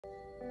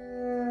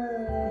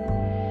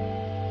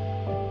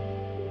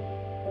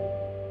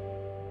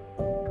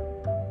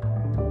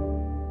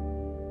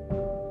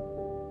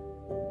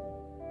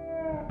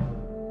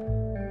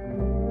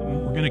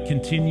to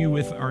continue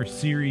with our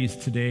series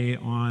today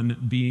on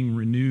being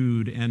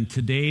renewed, and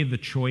today the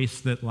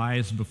choice that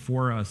lies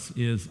before us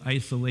is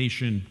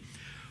isolation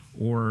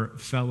or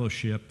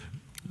fellowship.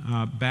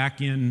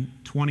 Back in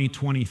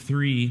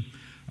 2023,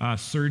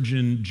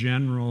 Surgeon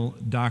General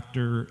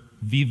Dr.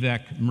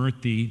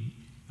 Valleyccmn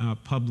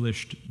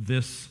published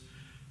this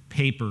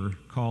paper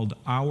called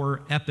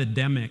 "Our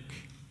Epidemic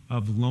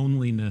of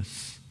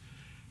Loneliness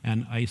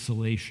and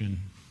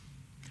Isolation."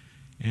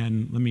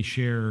 And let me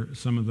share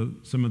some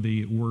of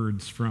the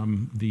words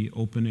from the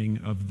opening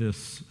of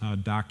this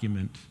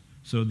document.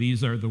 So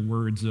these are the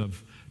words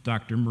of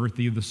Dr.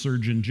 Murthy, the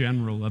Surgeon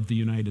General of the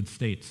United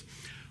States.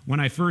 "When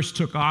I first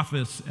took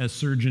office as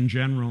Surgeon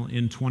General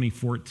in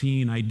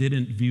 2014, I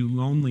didn't view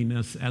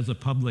loneliness as a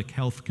public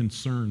health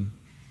concern.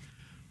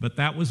 But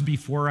that was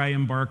before I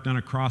embarked on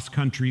a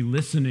cross-country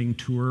listening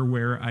tour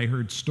where I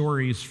heard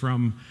stories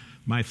from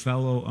my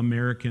fellow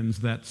Americans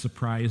that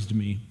surprised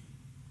me.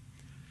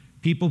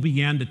 People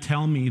began to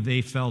tell me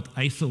they felt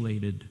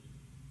isolated,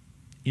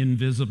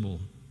 invisible,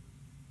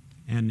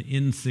 and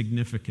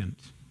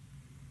insignificant.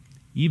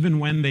 Even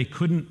when they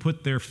couldn't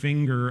put their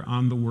finger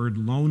on the word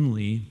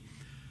lonely,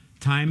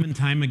 time and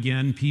time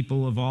again,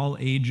 people of all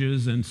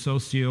ages and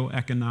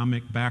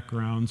socioeconomic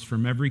backgrounds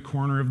from every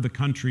corner of the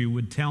country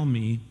would tell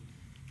me,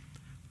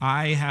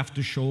 I have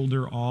to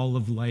shoulder all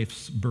of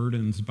life's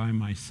burdens by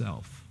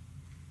myself.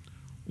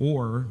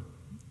 Or,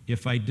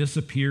 if I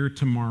disappear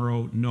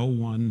tomorrow, no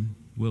one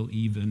will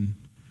even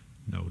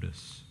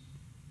notice."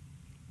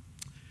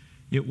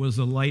 It was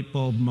a light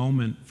bulb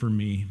moment for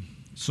me.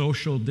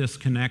 Social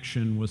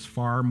disconnection was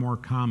far more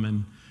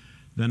common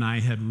than I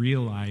had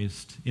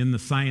realized. In the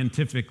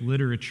scientific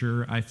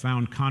literature, I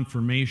found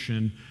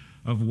confirmation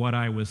of what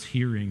I was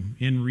hearing.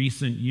 In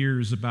recent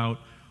years,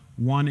 about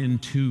 1 in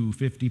 2,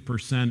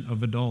 50%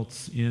 of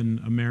adults in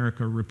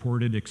America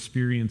reported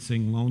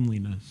experiencing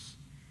loneliness.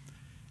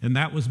 And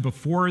that was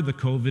before the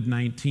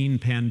COVID-19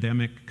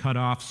 pandemic cut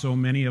off so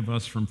many of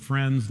us from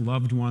friends,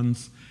 loved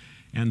ones,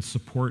 and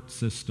support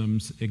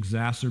systems,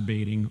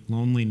 exacerbating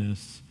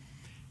loneliness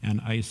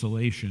and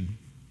isolation.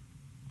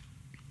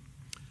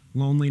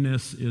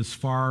 Loneliness is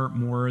far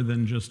more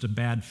than just a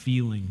bad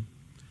feeling.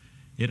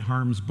 It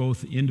harms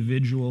both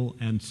individual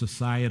and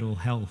societal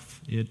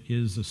health. It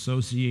is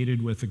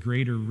associated with a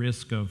greater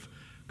risk of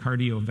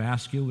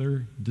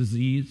cardiovascular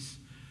disease,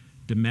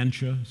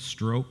 dementia,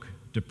 stroke,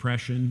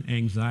 depression,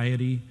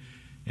 anxiety,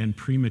 and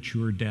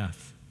premature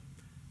death.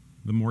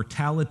 The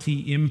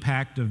mortality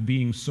impact of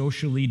being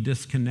socially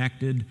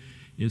disconnected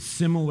is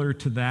similar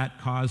to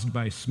that caused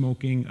by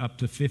smoking up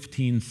to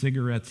 15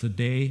 cigarettes a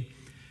day,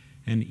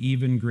 and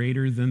even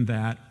greater than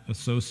that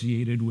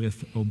associated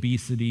with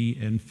obesity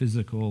and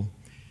physical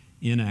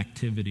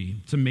inactivity.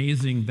 It's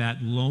amazing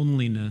that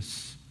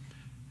loneliness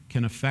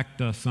can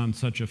affect us on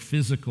such a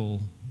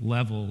physical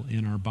level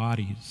in our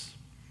bodies.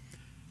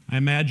 I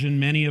imagine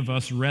many of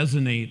us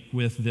resonate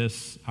with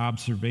this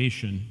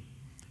observation.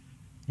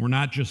 We're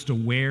not just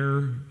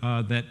aware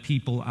that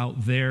people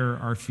out there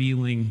are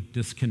feeling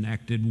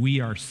disconnected. We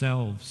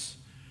ourselves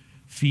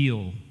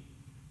feel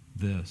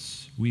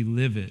this. We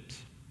live it.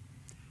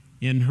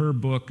 In her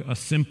book, A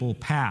Simple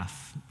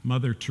Path,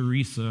 Mother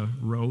Teresa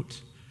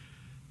wrote,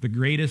 "The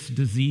greatest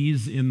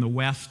disease in the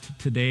West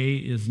today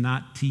is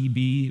not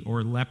TB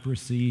or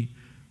leprosy.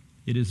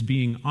 It is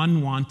being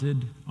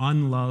unwanted,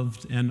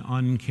 unloved, and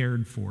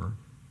uncared for.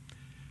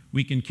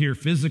 We can cure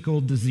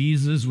physical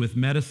diseases with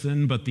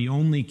medicine, but the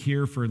only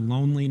cure for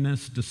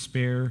loneliness,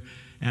 despair,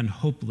 and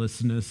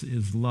hopelessness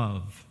is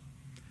love.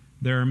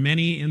 There are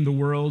many in the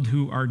world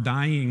who are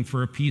dying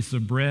for a piece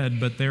of bread,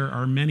 but there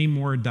are many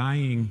more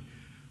dying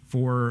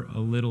for a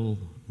little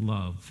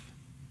love."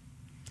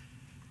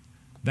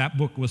 That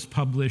book was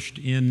published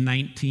in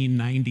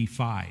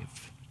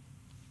 1995,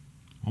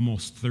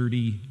 almost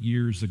 30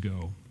 years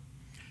ago.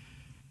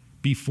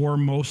 Before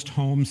most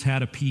homes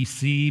had a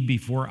PC,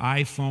 before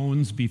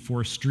iPhones,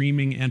 before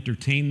streaming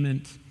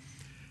entertainment,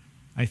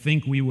 I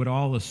think we would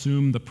all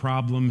assume the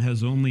problem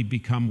has only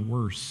become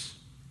worse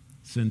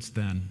since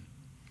then.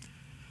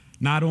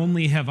 Not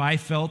only have I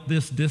felt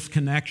this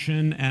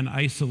disconnection and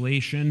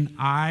isolation,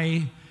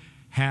 I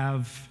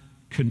have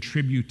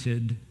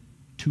contributed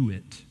to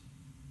it.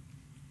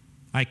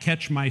 I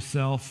catch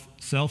myself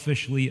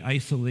selfishly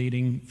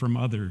isolating from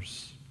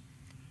others,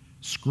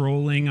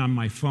 scrolling on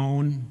my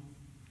phone,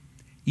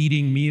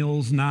 eating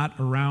meals not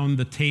around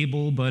the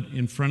table but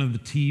in front of the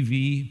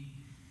TV,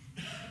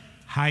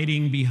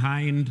 hiding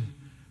behind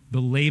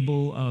the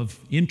label of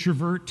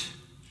introvert,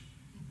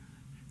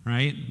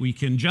 right? We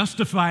can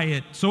justify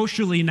it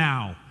socially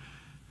now.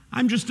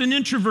 I'm just an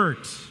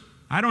introvert.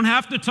 I don't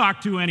have to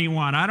talk to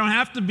anyone. I don't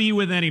have to be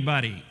with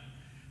anybody.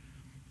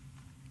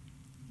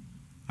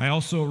 I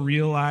also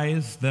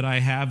realize that I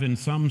have, in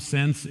some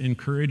sense,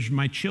 encouraged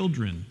my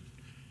children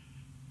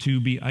to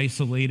be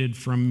isolated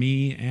from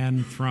me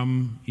and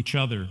from each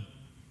other.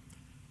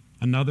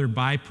 Another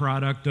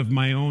byproduct of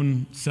my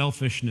own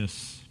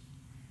selfishness.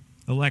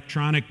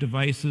 Electronic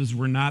devices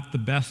were not the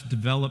best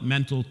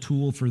developmental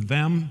tool for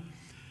them,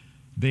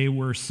 They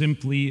were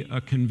simply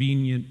a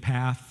convenient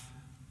path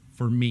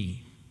for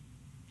me.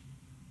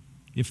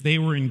 If they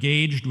were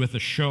engaged with a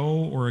show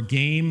or a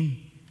game,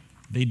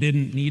 they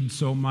didn't need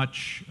so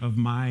much of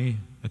my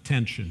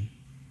attention.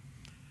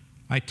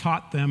 I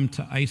taught them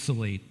to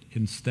isolate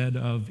instead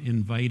of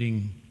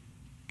inviting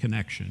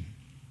connection.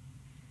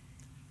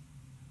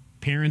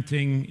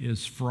 Parenting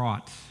is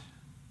fraught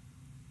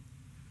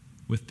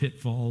with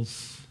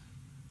pitfalls,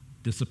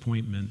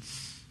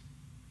 disappointments,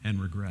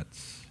 and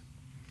regrets.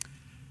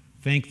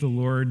 Thank the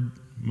Lord,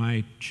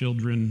 my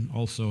children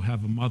also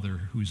have a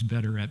mother who's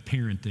better at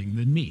parenting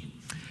than me.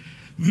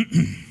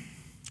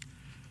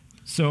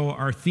 So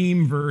our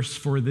theme verse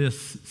for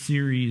this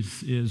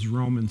series is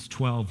Romans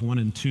 12, 1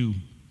 and 2,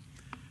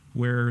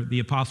 where the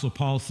Apostle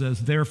Paul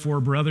says,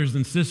 "Therefore, brothers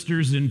and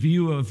sisters, in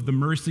view of the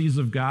mercies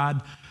of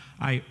God,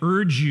 I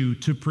urge you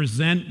to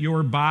present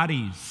your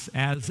bodies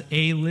as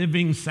a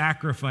living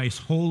sacrifice,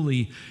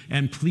 holy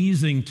and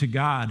pleasing to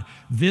God.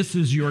 This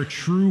is your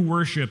true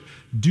worship.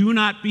 Do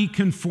not be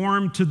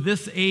conformed to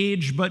this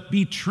age, but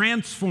be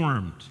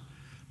transformed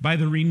by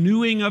the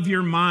renewing of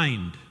your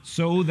mind,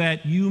 so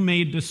that you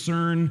may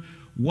discern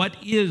what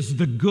is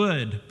the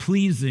good,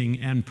 pleasing,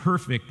 and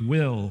perfect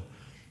will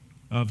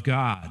of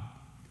God."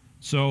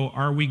 So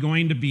are we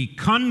going to be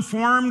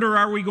conformed or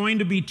are we going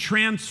to be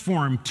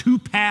transformed? Two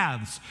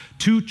paths,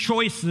 two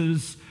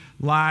choices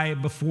lie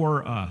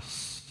before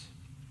us.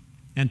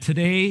 And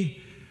today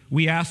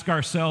we ask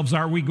ourselves,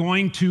 are we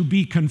going to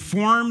be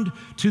conformed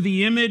to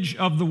the image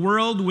of the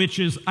world which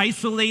is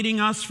isolating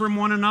us from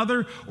one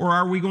another, or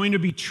are we going to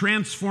be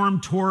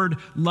transformed toward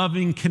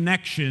loving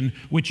connection,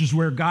 which is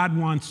where God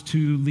wants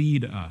to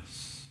lead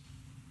us?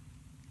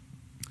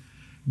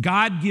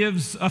 God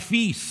gives a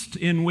feast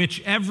in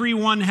which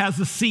everyone has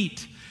a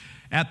seat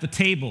at the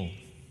table.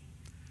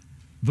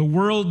 The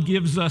world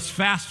gives us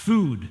fast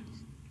food,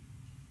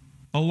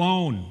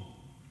 alone,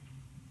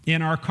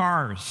 in our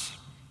cars.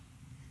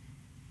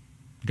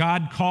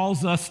 God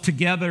calls us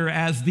together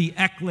as the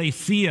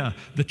ecclesia,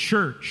 the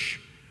church.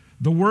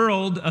 The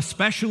world,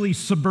 especially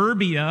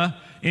suburbia,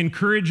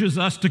 encourages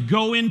us to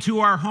go into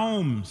our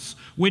homes,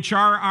 which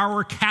are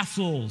our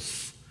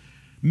castles,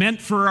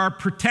 meant for our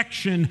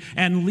protection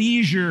and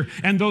leisure,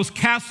 and those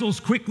castles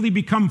quickly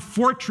become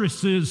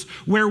fortresses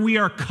where we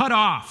are cut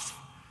off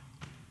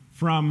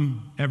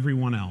from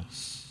everyone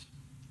else.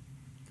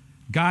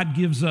 God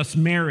gives us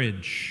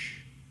marriage.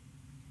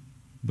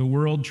 The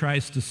world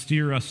tries to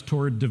steer us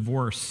toward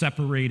divorce,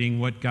 separating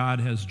what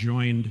God has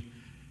joined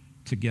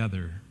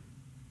together.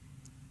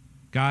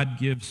 God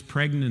gives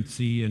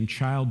pregnancy and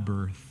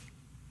childbirth,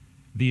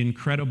 the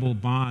incredible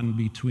bond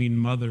between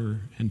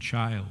mother and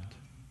child.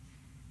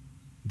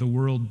 The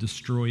world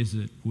destroys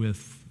it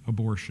with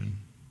abortion.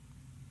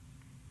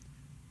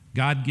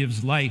 God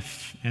gives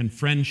life and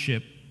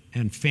friendship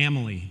and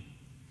family.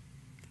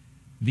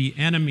 The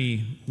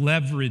enemy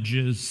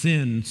leverages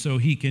sin so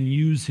he can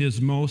use his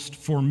most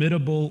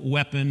formidable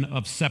weapon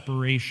of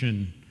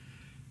separation,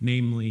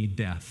 namely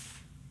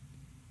death.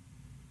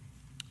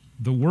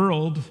 The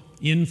world,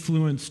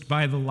 influenced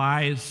by the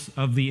lies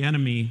of the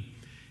enemy,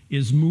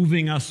 is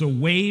moving us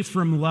away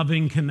from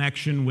loving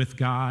connection with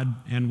God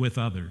and with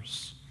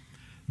others.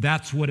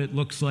 That's what it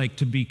looks like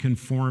to be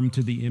conformed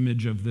to the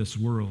image of this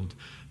world.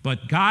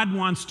 But God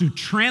wants to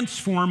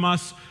transform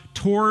us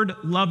toward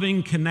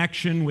loving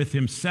connection with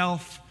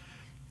himself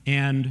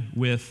and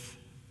with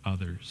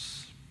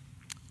others.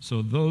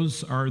 So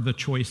those are the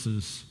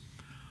choices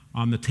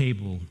on the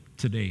table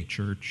today,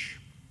 church.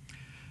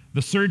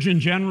 The Surgeon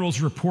General's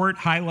report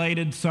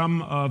highlighted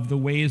some of the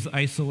ways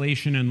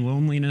isolation and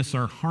loneliness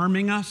are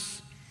harming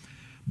us,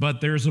 but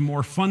there's a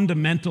more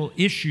fundamental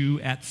issue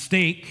at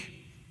stake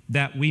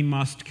that we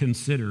must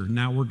consider.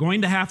 Now, we're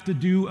going to have to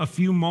do a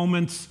few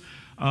moments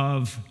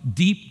of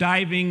deep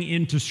diving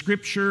into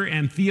Scripture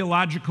and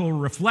theological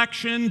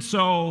reflection.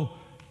 So,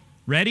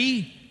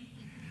 ready?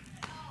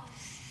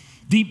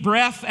 Deep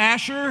breath,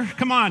 Asher.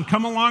 Come on,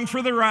 come along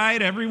for the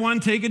ride. Everyone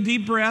take a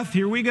deep breath.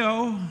 Here we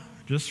go.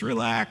 Just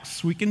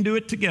relax. We can do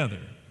it together.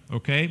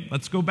 Okay,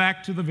 let's go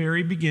back to the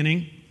very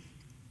beginning.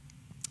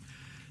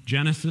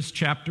 Genesis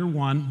chapter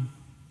 1.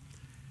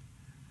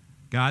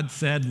 God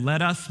said,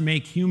 "Let us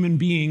make human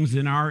beings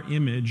in our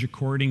image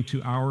according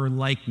to our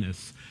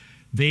likeness.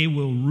 They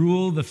will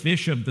rule the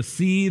fish of the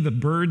sea, the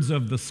birds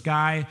of the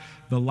sky,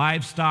 the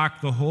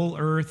livestock, the whole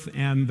earth,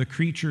 and the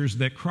creatures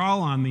that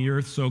crawl on the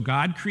earth." So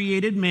God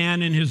created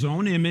man in his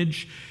own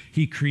image.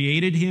 He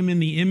created him in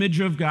the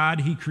image of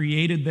God. He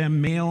created them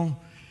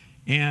male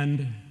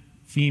and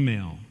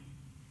female.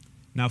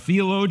 Now,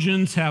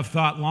 theologians have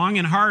thought long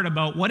and hard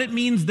about what it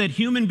means that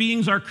human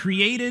beings are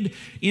created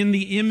in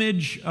the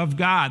image of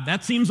God.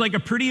 That seems like a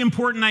pretty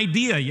important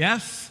idea,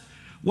 yes?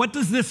 What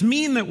does this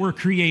mean that we're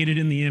created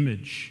in the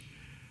image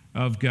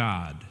of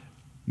God?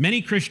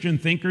 Many Christian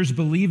thinkers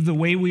believe the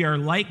way we are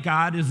like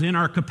God is in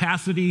our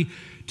capacity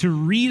to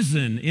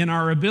reason, in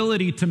our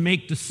ability to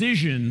make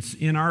decisions,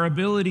 in our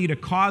ability to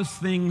cause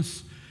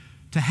things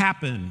to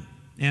happen.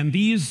 And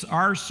these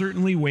are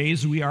certainly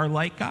ways we are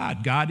like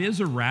God. God is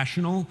a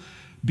rational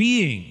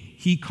being.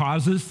 he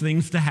causes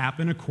things to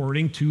happen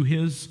according to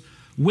his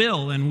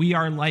will, and we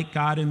are like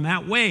God in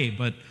that way.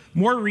 But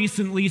more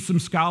recently, some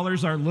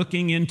scholars are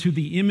looking into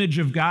the image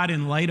of God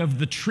in light of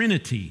the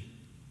Trinity,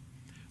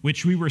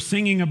 which we were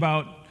singing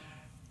about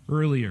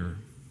earlier.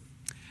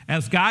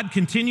 As God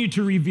continued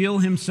to reveal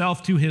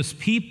himself to his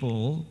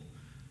people,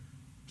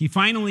 he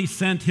finally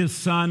sent his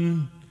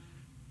son,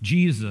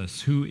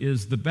 Jesus, who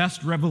is the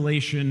best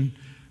revelation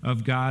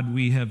of God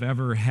we have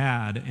ever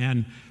had.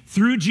 And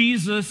through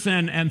Jesus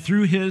and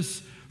through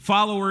his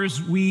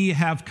followers, we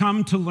have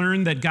come to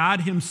learn that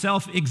God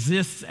himself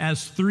exists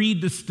as three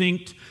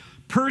distinct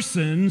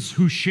persons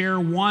who share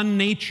one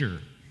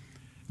nature.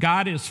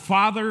 God is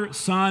Father,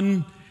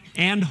 Son,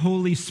 and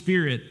Holy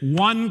Spirit,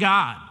 one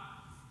God.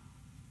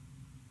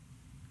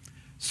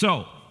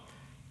 So,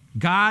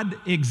 God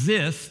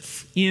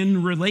exists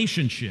in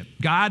relationship.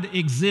 God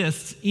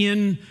exists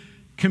in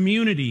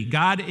community.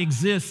 God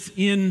exists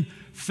in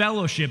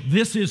fellowship.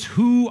 This is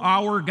who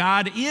our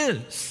God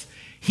is.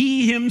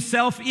 He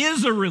himself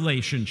is a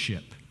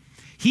relationship.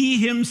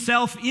 He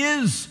himself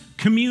is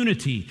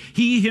community.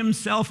 He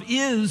himself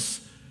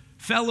is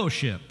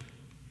fellowship.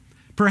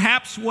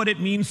 Perhaps what it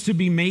means to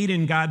be made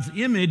in God's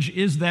image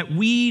is that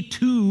we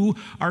too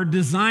are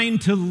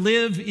designed to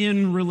live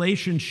in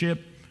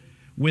relationship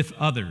with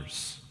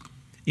others.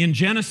 In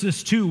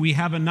Genesis 2, we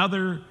have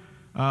another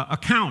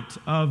account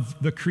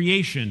of the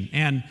creation.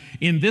 And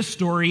in this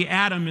story,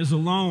 Adam is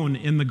alone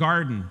in the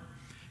garden.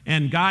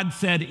 And God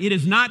said, "It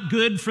is not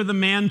good for the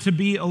man to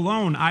be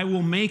alone. I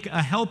will make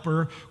a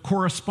helper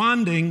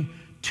corresponding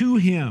to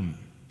him."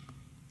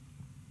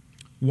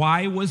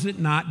 Why was it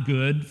not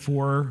good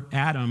for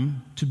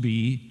Adam to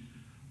be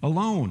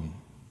alone?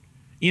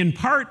 In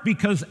part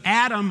because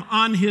Adam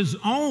on his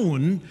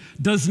own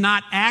does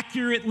not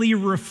accurately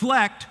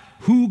reflect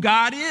who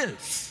God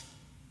is.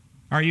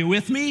 Are you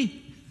with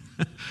me?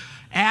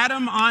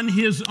 Adam on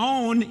his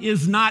own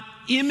is not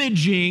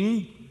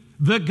imaging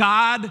the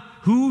God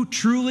who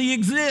truly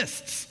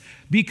exists,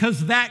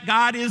 because that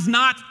God is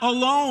not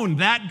alone.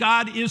 That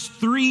God is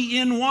three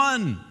in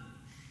one.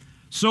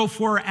 So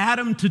for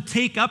Adam to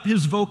take up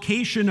his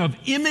vocation of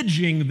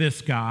imaging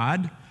this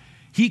God,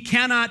 he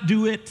cannot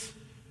do it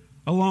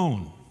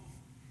alone.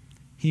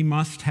 He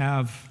must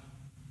have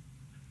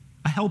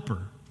a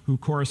helper who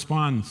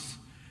corresponds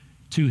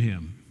to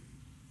him.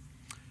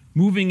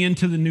 Moving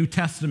into the New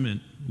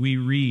Testament, we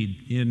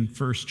read in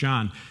 1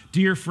 John,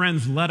 "Dear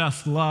friends, let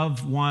us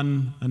love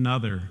one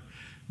another,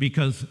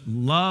 because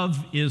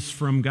love is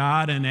from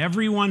God, and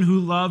everyone who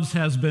loves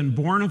has been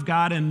born of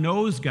God and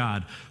knows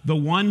God. The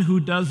one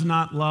who does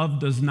not love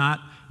does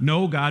not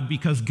know God,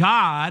 because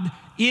God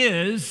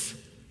is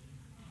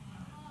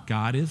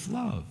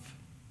love."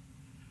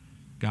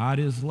 God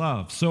is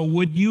love. So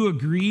would you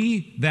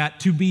agree that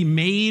to be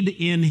made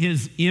in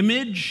his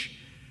image,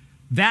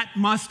 that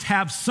must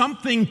have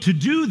something to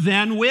do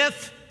then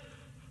with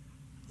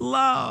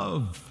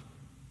love?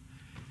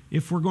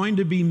 If we're going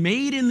to be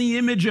made in the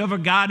image of a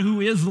God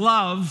who is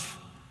love,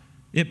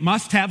 it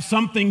must have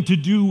something to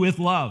do with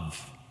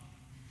love.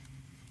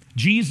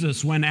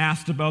 Jesus, when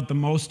asked about the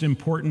most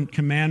important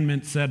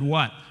commandment, said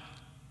what?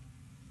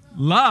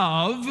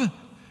 Love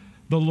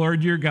the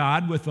Lord your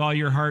God with all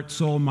your heart,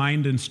 soul,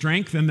 mind, and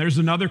strength. And there's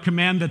another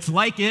command that's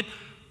like it.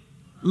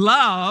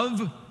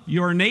 Love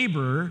your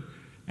neighbor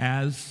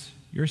as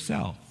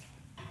yourself.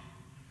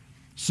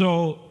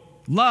 So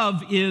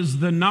love is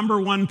the number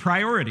one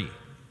priority,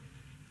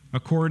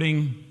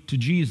 according to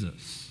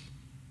Jesus.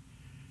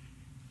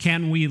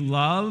 Can we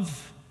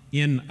love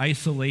in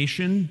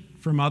isolation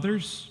from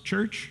others,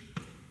 church?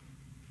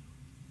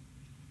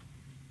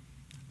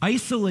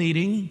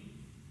 Isolating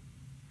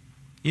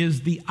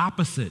is the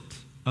opposite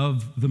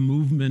of the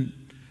movement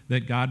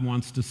that God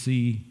wants to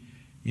see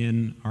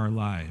in our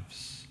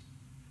lives.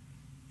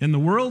 And the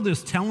world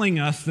is telling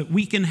us that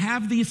we can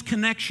have these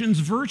connections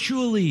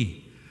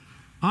virtually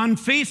on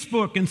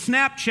Facebook and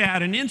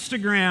Snapchat and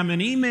Instagram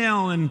and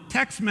email and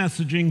text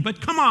messaging. But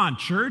come on,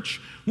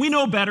 church, we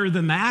know better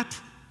than that.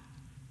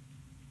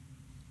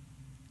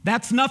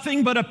 That's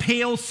nothing but a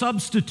pale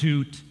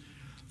substitute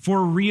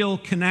for real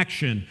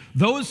connection.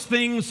 Those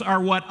things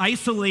are what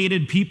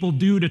isolated people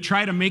do to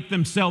try to make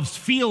themselves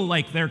feel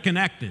like they're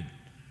connected,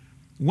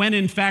 when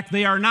in fact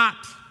they are not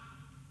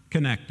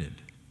connected.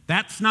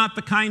 That's not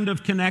the kind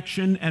of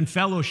connection and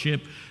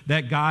fellowship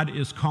that God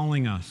is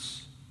calling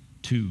us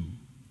to.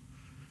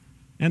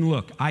 And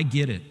look, I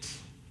get it.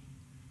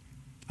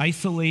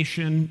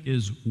 Isolation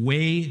is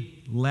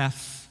way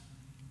less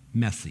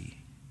messy,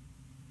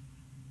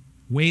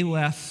 way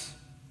less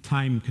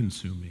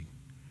time-consuming,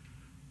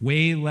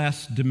 way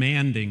less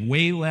demanding,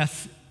 way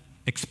less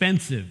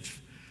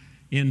expensive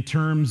in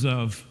terms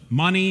of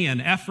money and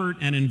effort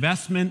and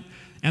investment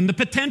and the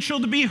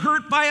potential to be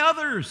hurt by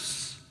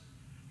others.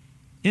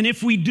 And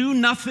if we do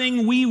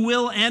nothing, we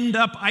will end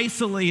up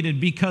isolated,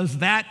 because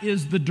that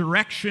is the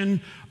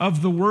direction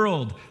of the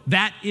world.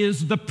 That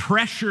is the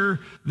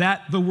pressure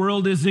that the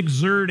world is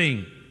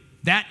exerting.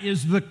 That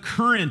is the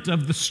current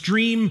of the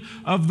stream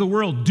of the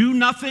world. Do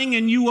nothing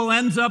and you will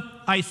end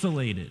up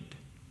isolated.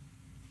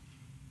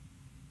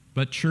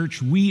 But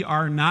church, we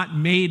are not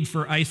made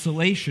for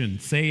isolation.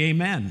 Say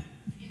amen.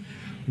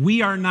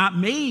 We are not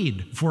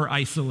made for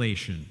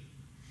isolation.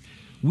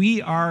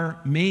 We are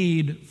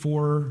made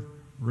for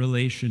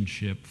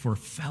relationship, for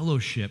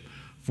fellowship,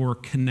 for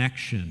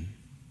connection.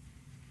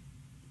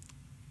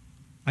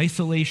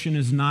 Isolation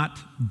is not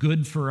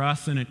good for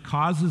us, and it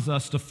causes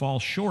us to fall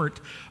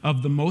short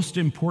of the most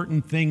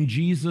important thing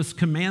Jesus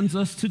commands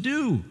us to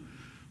do,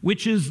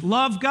 which is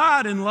love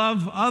God and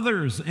love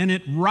others. And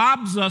it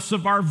robs us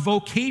of our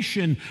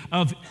vocation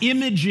of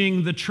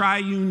imaging the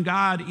triune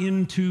God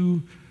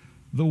into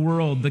the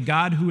world, the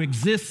God who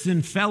exists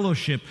in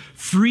fellowship,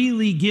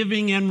 freely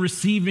giving and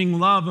receiving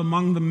love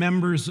among the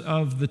members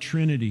of the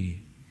Trinity.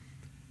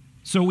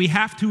 So we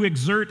have to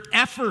exert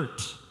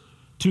effort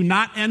to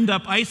not end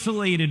up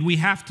isolated. We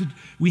have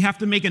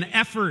to make an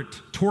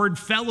effort toward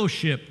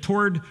fellowship,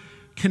 toward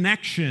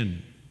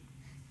connection.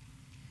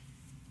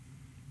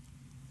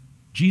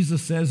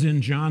 Jesus says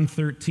in John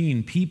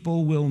 13,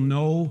 people will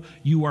know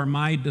you are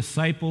my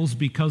disciples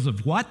because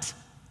of what?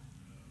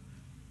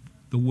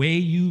 The way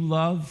you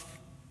love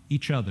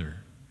each other.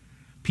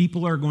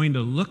 People are going to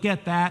look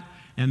at that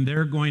and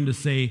they're going to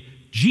say,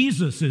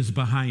 Jesus is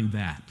behind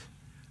that.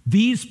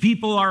 These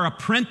people are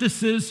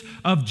apprentices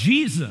of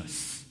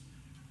Jesus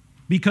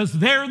because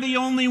they're the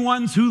only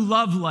ones who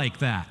love like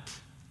that.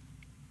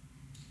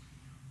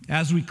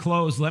 As we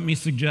close, let me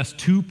suggest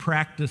two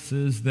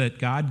practices that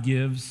God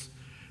gives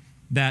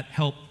that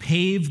help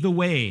pave the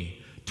way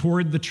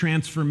toward the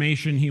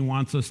transformation he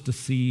wants us to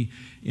see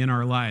in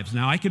our lives.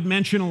 Now, I could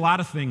mention a lot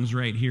of things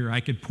right here. I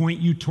could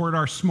point you toward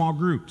our small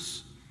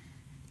groups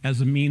as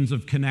a means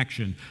of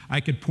connection. I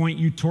could point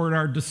you toward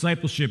our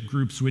discipleship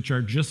groups, which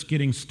are just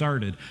getting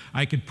started.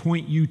 I could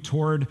point you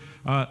toward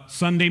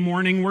Sunday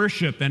morning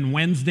worship and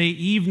Wednesday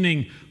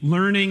evening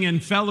learning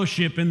and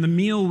fellowship and the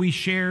meal we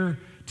share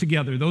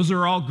together. Those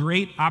are all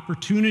great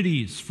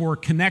opportunities for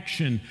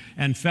connection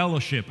and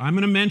fellowship. I'm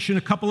going to mention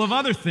a couple of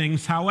other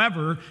things,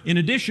 however, in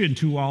addition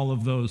to all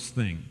of those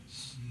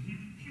things.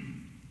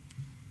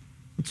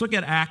 Let's look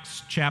at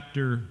Acts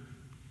chapter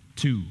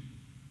 2.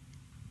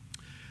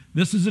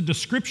 This is a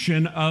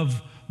description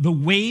of the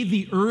way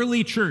the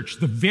early church,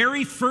 the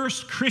very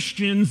first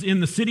Christians in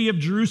the city of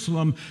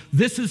Jerusalem,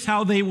 this is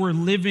how they were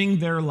living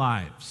their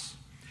lives.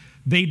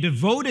 They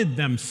devoted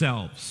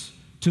themselves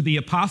to the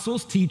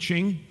apostles'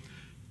 teaching,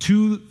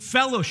 to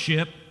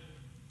fellowship,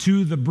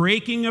 to the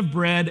breaking of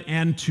bread,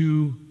 and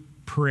to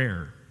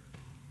prayer.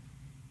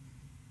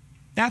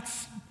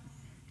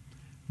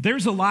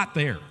 There's a lot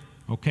there,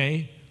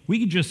 okay? We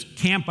could just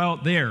camp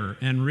out there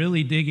and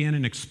really dig in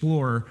and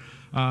explore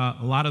a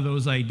lot of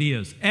those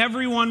ideas.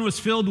 Everyone was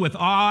filled with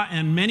awe,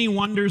 and many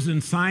wonders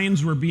and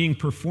signs were being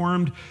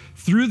performed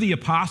through the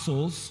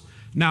apostles.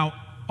 Now,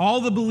 all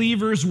the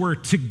believers were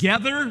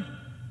together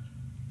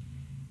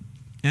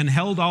and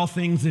held all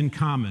things in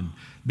common.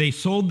 They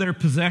sold their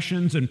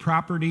possessions and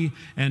property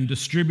and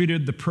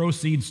distributed the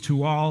proceeds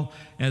to all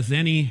as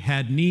any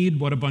had need.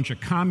 What a bunch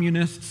of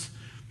communists.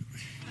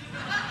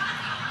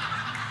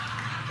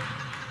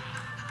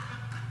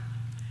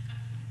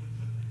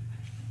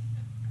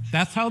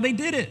 That's how they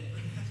did it.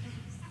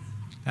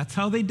 That's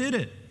how they did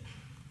it.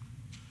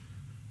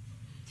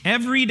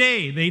 Every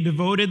day they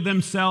devoted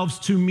themselves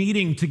to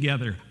meeting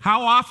together.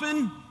 How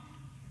often?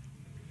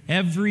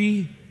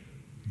 Every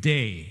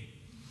day.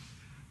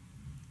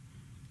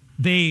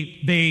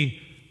 They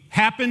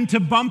happened to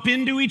bump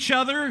into each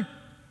other?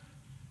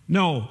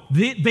 No,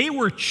 they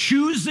were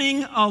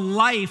choosing a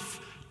life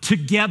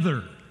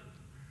together.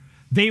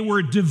 They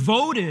were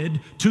devoted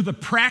to the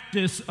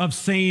practice of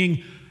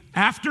saying,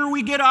 after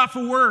we get off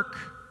of work,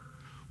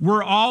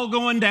 we're all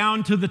going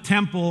down to the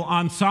temple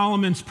on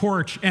Solomon's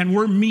porch and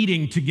we're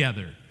meeting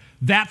together.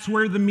 That's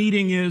where the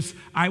meeting is.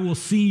 I will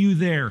see you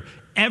there.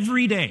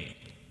 Every day,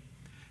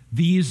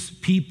 these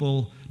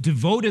people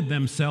devoted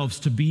themselves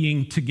to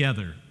being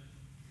together.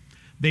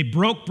 They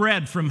broke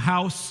bread from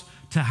house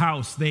to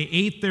house. They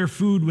ate their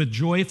food with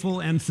joyful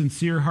and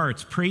sincere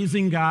hearts,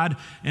 praising God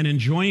and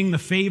enjoying the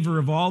favor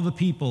of all the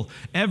people.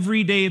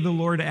 Every day the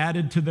Lord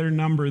added to their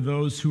number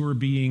those who were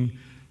being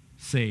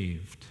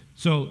saved.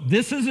 So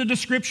this is a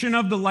description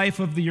of the life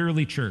of the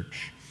early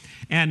church.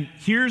 And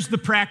here's the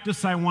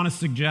practice I want to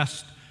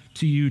suggest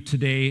to you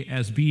today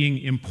as being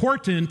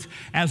important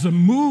as a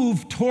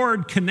move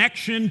toward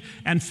connection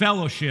and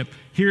fellowship.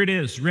 Here it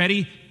is.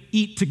 Ready?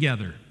 Eat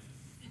together.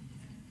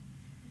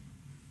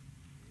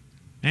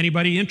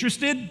 Anybody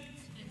interested? Amen.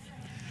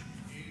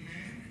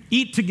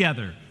 Eat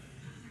together.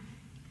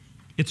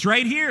 It's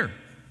right here.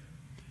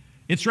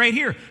 It's right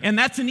here. And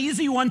that's an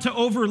easy one to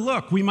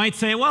overlook. We might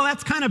say, well,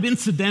 that's kind of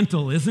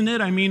incidental, isn't it?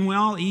 I mean, we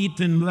all eat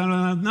and blah,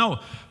 blah, blah. No.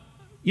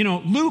 You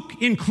know,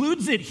 Luke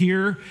includes it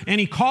here and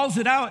he calls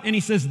it out and he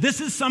says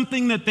this is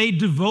something that they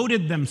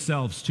devoted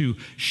themselves to,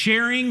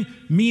 sharing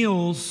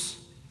meals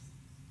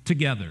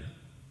together.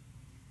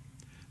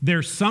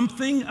 There's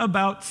something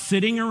about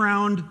sitting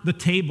around the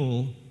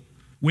table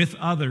with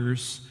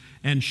others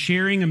and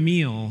sharing a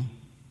meal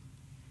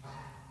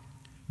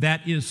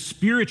that is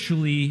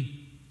spiritually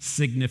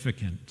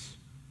significant.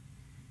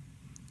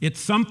 It's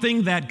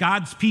something that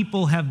God's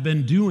people have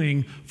been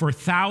doing for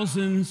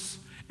thousands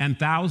and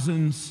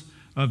thousands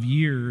of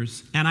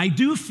years. And I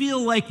do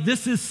feel like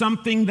this is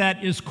something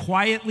that is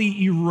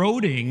quietly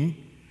eroding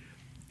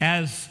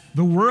as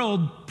the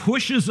world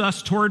pushes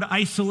us toward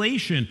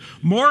isolation.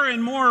 More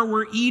and more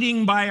we're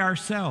eating by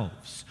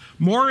ourselves.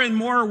 More and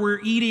more we're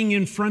eating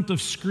in front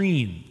of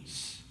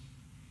screens.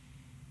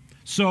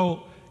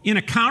 So in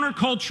a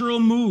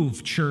countercultural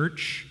move,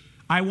 church,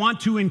 I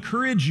want to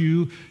encourage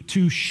you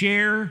to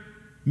share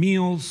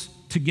meals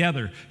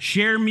together.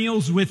 Share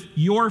meals with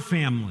your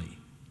family.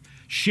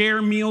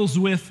 Share meals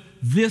with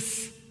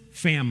this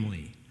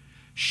family.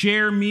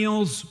 Share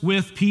meals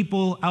with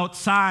people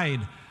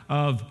outside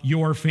of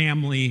your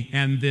family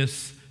and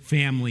this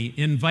family.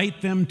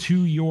 Invite them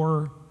to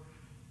your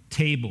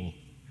table.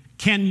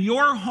 Can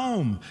your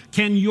home,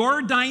 can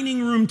your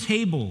dining room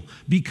table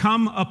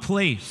become a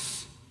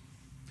place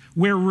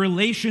where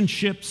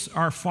relationships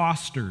are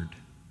fostered?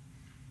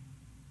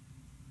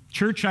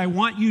 Church, I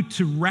want you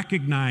to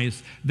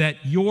recognize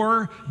that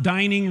your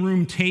dining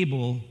room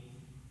table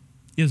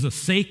is a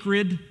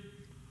sacred,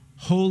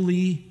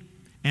 holy,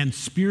 and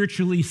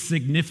spiritually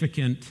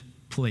significant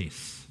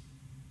place.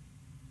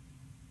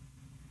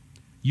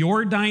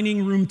 Your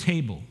dining room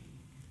table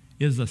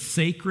is a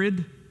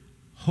sacred,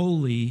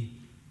 holy,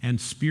 and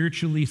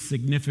spiritually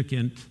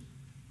significant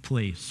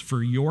place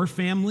for your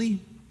family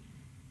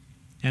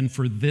and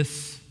for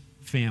this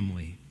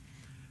family.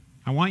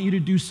 I want you to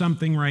do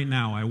something right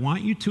now. I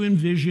want you to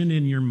envision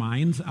in your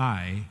mind's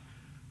eye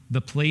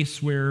the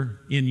place where,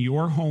 in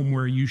your home,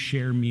 where you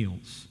share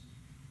meals.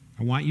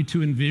 I want you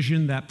to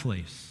envision that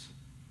place.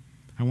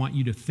 I want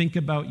you to think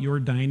about your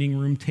dining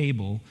room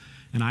table,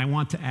 and I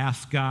want to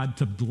ask God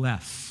to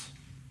bless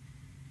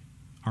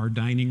our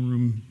dining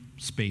room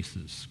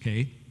spaces,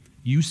 okay?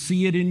 You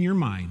see it in your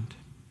mind.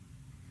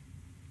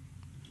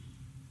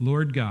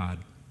 Lord God,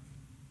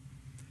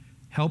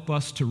 help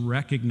us to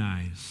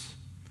recognize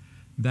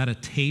that a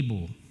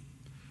table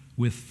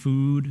with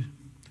food,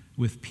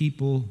 with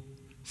people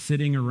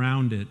sitting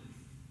around it,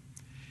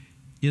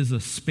 is a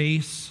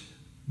space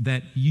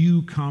that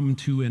you come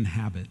to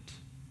inhabit.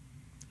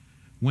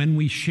 When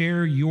we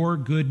share your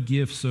good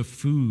gifts of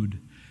food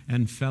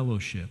and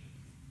fellowship,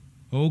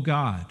 oh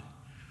God,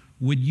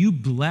 would you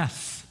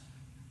bless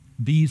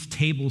these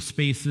table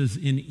spaces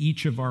in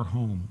each of our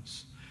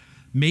homes?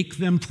 Make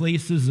them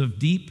places of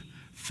deep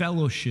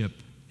fellowship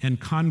and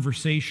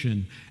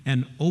conversation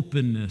and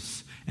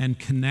openness and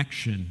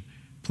connection.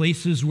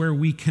 Places where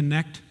we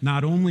connect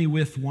not only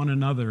with one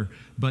another,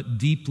 but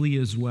deeply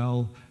as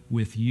well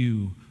with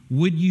you.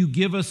 Would you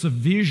give us a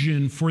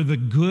vision for the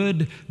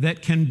good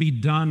that can be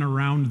done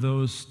around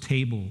those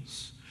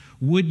tables?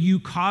 Would you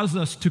cause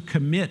us to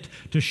commit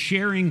to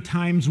sharing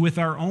times with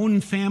our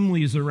own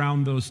families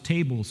around those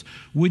tables?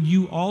 Would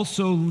you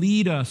also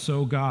lead us,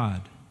 O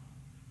God,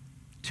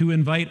 to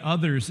invite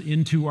others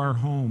into our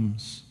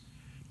homes,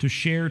 to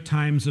share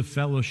times of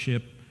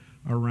fellowship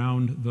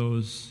around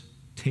those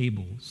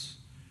tables?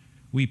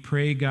 We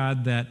pray,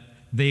 God, that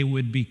they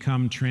would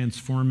become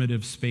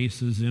transformative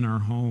spaces in our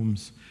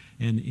homes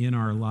and in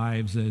our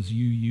lives as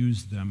you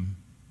use them.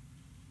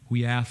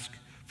 We ask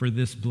for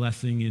this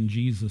blessing in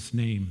Jesus'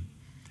 name.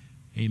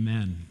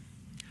 Amen.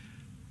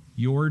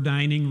 Your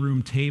dining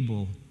room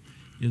table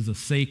is a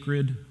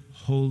sacred,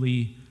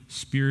 holy,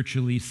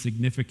 spiritually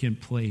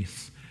significant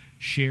place.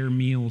 Share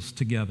meals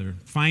together.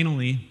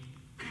 Finally,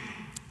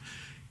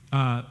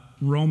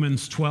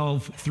 Romans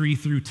 12, 3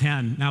 through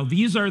 10. Now,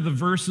 these are the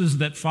verses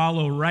that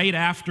follow right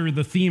after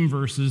the theme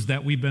verses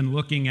that we've been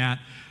looking at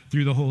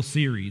through the whole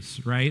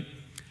series, right?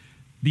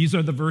 These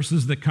are the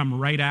verses that come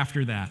right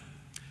after that.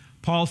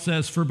 Paul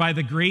says, for by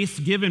the grace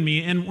given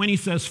me, and when he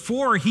says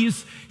for,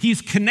 he's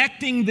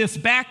connecting this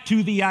back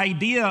to the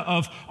idea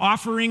of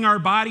offering our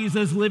bodies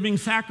as living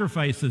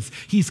sacrifices.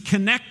 He's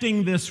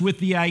connecting this with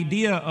the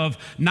idea of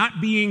not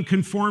being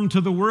conformed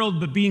to the world,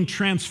 but being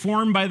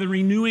transformed by the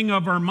renewing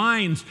of our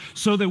minds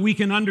so that we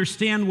can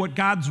understand what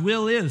God's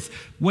will is.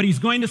 What he's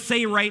going to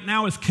say right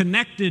now is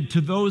connected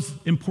to those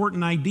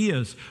important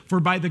ideas. For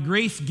by the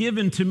grace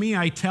given to me,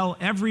 I tell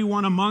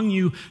everyone among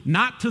you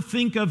not to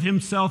think of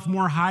himself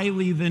more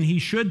highly than he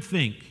should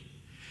think.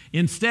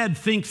 Instead,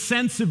 think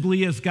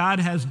sensibly as God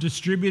has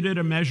distributed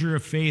a measure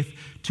of faith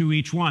to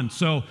each one.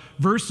 So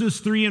verses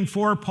 3 and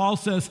 4, Paul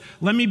says,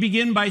 let me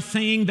begin by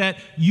saying that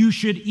you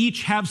should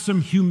each have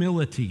some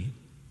humility.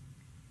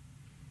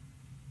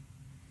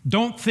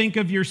 Don't think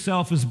of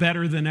yourself as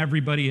better than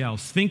everybody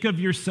else. Think of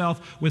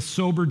yourself with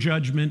sober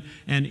judgment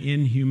and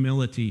in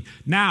humility.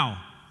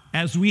 Now,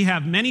 as we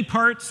have many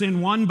parts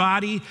in one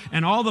body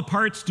and all the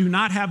parts do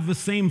not have the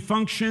same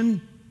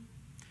function,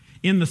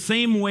 in the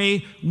same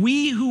way,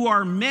 we who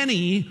are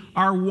many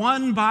are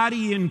one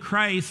body in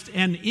Christ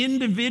and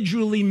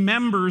individually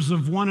members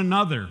of one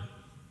another.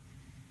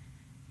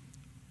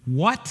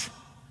 What?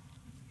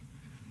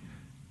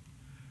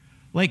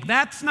 Like,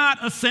 that's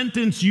not a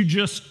sentence you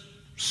just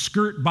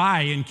skirt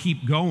by and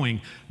keep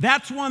going.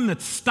 That's one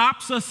that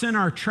stops us in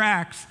our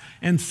tracks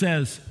and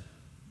says,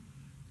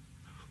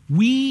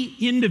 We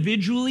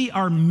individually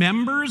are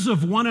members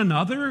of one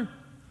another.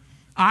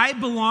 I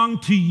belong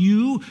to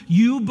you,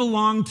 you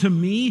belong to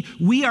me.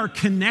 We are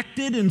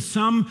connected in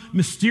some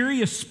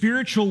mysterious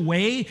spiritual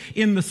way,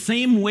 in the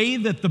same way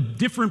that the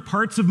different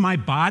parts of my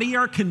body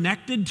are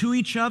connected to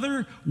each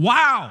other.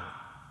 Wow.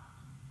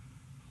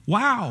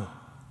 Wow.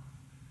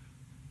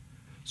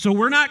 So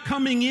we're not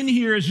coming in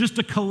here as just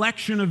a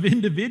collection of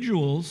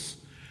individuals.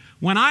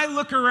 When I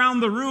look around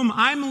the room,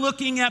 I'm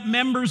looking at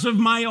members of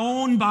my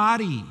own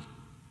body.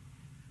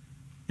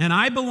 And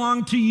I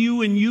belong to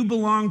you and you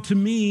belong to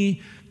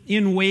me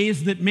in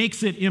ways that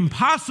makes it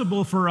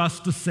impossible for us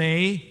to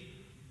say,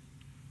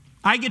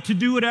 I get to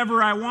do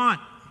whatever I want.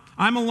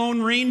 I'm a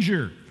lone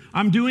ranger.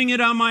 I'm doing it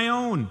on my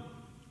own.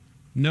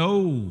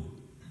 No.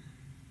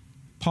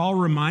 Paul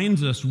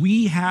reminds us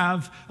we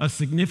have a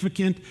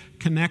significant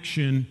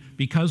connection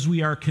because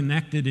we are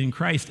connected in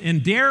Christ.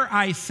 And dare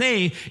I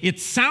say, it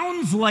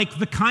sounds like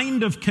the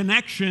kind of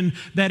connection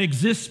that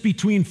exists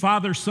between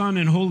Father, Son,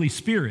 and Holy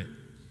Spirit.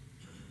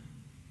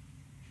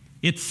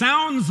 It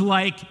sounds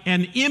like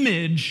an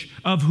image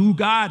of who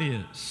God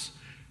is,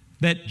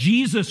 that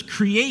Jesus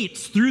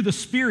creates through the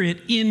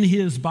Spirit in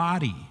his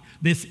body,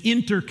 this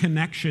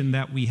interconnection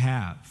that we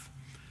have.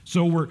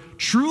 So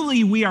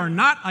we are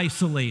not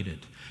isolated.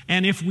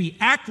 And if we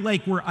act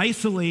like we're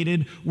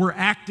isolated, we're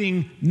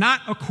acting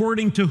not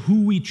according to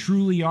who we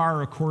truly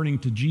are according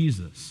to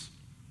Jesus.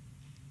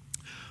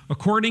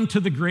 According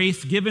to the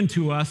grace given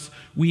to us,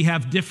 we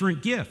have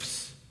different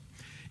gifts.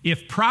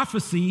 If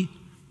prophecy,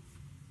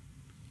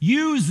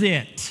 use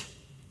it.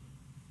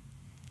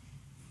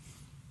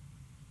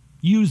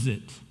 Use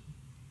it.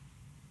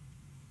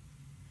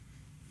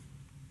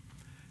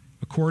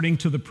 According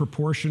to the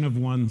proportion of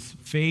one's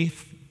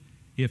faith.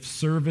 If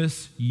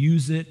service,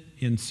 use it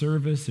in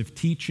service. If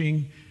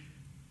teaching,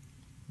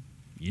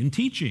 in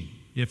teaching.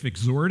 If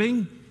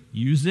exhorting,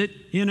 use it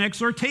in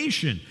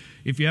exhortation.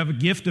 If you have a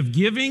gift of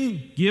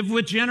giving, give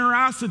with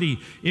generosity.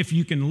 If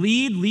you can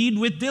lead, lead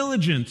with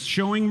diligence,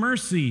 showing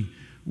mercy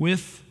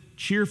with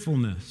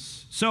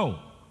cheerfulness. So,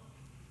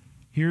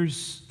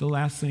 here's the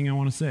last thing I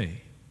want to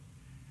say.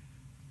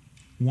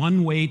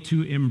 One way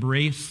to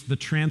embrace the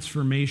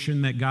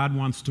transformation that God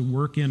wants to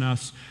work in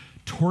us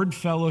toward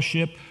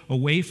fellowship,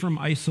 away from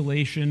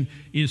isolation,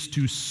 is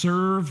to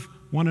serve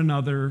one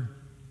another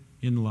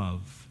in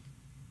love.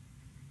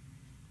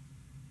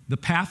 The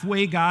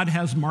pathway God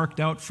has marked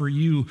out for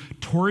you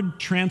toward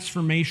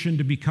transformation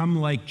to become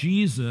like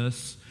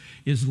Jesus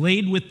is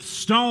laid with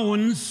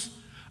stones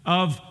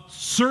of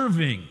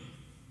serving.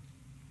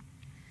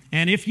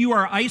 And if you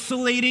are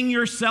isolating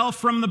yourself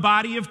from the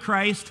body of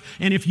Christ,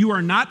 and if you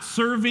are not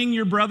serving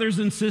your brothers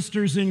and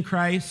sisters in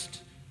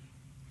Christ,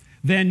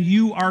 then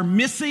you are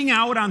missing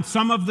out on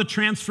some of the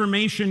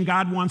transformation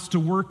God wants to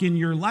work in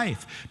your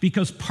life.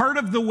 Because part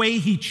of the way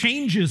he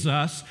changes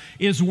us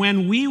is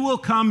when we will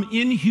come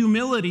in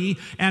humility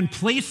and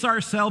place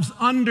ourselves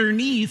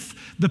underneath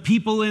the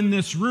people in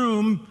this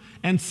room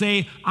and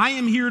say, I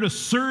am here to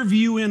serve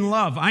you in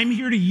love. I'm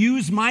here to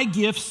use my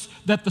gifts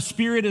that the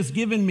Spirit has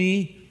given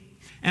me,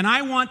 and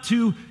I want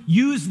to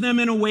use them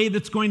in a way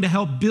that's going to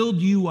help build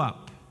you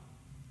up.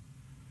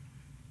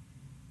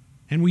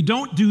 And we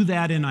don't do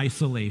that in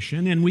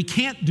isolation, and we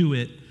can't do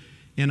it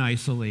in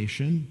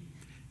isolation.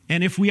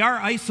 And if we are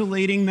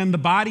isolating, then the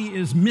body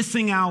is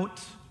missing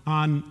out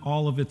on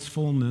all of its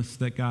fullness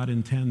that God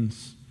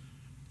intends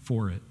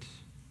for it.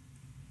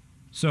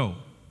 So,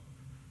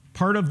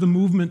 part of the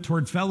movement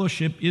toward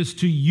fellowship is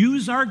to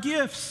use our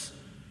gifts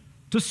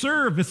to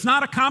serve. It's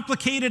not a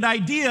complicated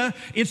idea.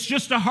 It's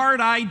just a hard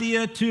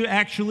idea to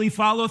actually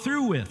follow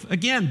through with.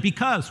 Again,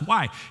 because,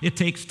 why? It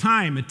takes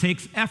time. It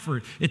takes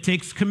effort. It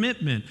takes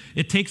commitment.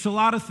 It takes a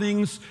lot of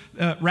things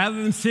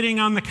rather than sitting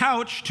on the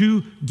couch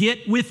to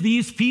get with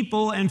these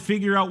people and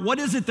figure out what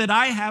is it that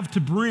I have to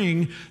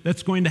bring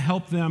that's going to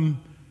help them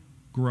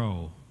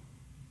grow.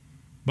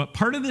 But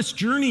part of this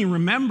journey,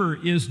 remember,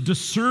 is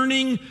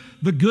discerning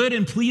the good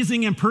and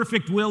pleasing and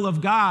perfect will of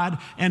God.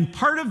 And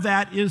part of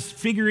that is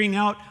figuring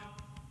out,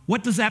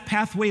 what does that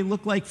pathway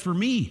look like for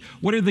me?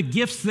 What are the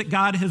gifts that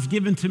God has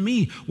given to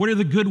me? What are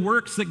the good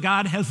works that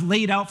God has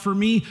laid out for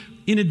me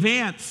in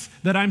advance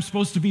that I'm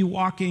supposed to be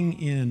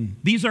walking in?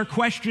 These are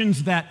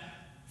questions that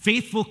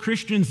faithful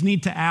Christians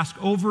need to ask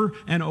over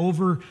and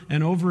over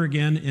and over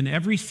again in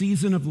every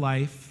season of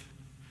life,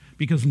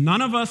 because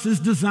none of us is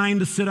designed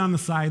to sit on the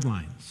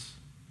sidelines.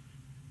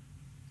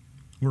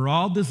 We're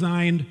all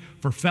designed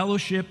for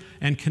fellowship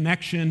and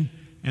connection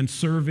and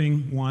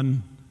serving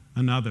one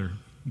another.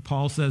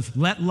 Paul says,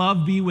 let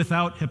love be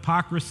without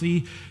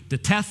hypocrisy,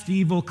 detest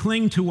evil,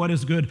 cling to what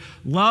is good,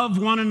 love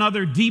one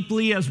another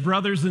deeply as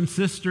brothers and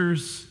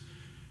sisters,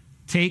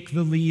 take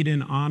the lead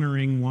in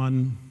honoring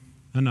one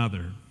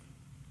another.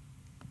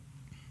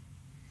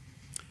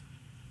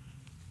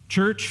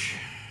 Church,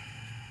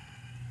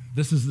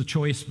 this is the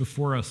choice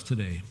before us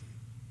today.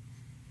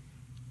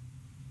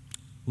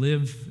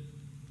 Live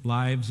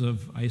lives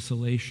of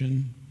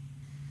isolation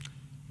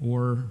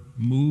or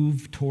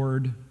move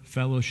toward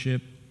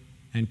fellowship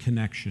and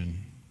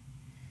connection.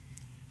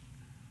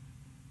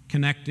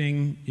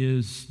 Connecting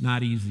is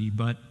not easy,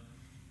 but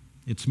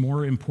it's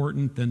more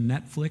important than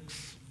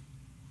Netflix.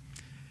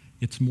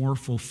 It's more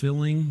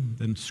fulfilling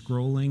than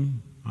scrolling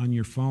on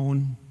your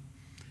phone.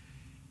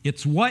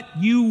 It's what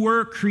you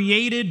were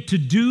created to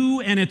do,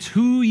 and it's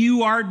who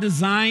you are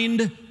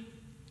designed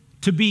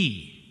to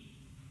be.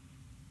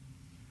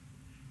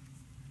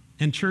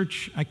 And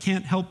church, I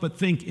can't help but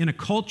think, in a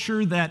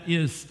culture that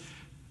is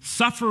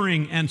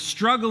suffering and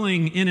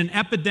struggling in an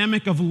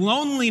epidemic of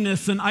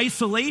loneliness and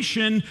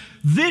isolation,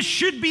 this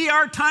should be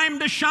our time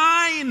to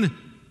shine.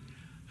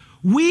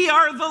 We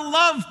are the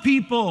love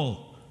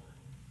people.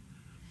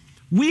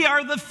 We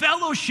are the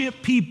fellowship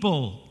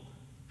people.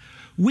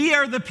 We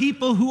are the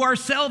people who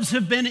ourselves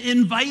have been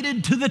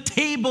invited to the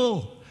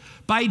table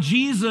by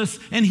Jesus,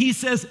 and he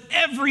says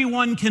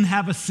everyone can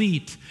have a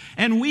seat.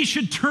 And we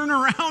should turn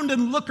around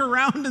and look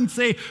around and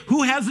say,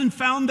 who hasn't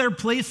found their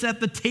place at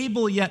the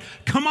table yet?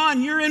 Come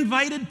on, you're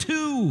invited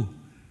too.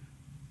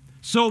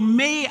 So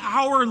may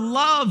our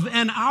love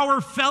and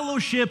our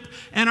fellowship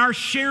and our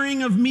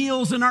sharing of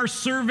meals and our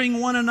serving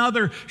one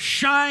another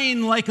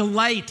shine like a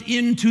light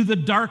into the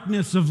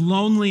darkness of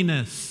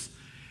loneliness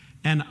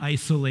and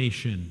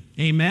isolation.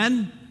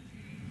 Amen?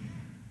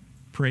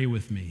 Pray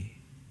with me.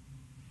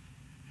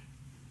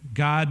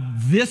 God,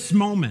 this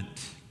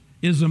moment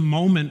is a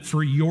moment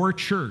for your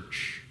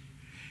church,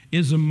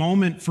 is a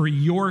moment for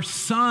your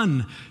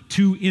Son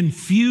to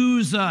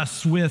infuse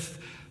us with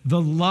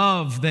the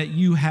love that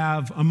you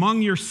have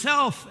among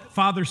yourself,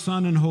 Father,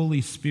 Son, and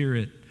Holy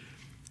Spirit.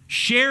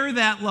 Share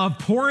that love,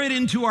 pour it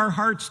into our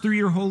hearts through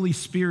your Holy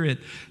Spirit,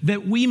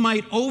 that we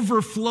might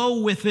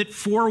overflow with it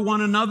for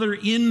one another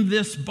in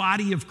this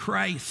body of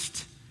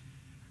Christ,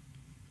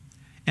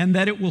 and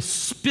that it will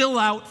spill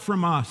out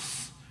from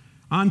us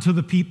onto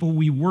the people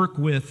we work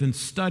with and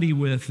study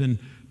with and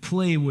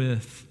play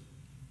with.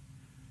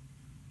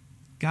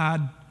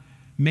 God,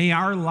 may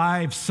our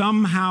lives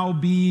somehow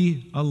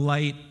be a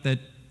light that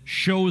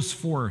shows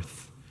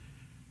forth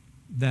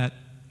that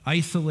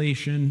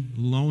isolation,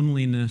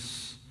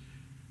 loneliness,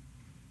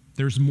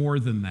 there's more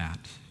than that.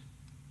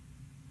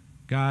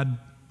 God,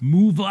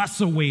 move us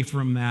away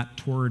from that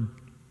toward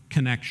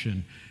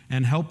connection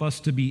and help us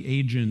to be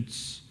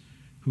agents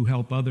who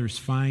help others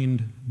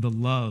find the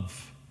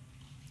love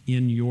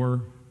in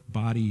your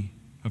body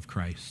of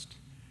Christ.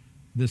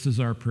 This is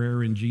our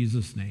prayer in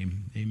Jesus'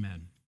 name.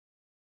 Amen.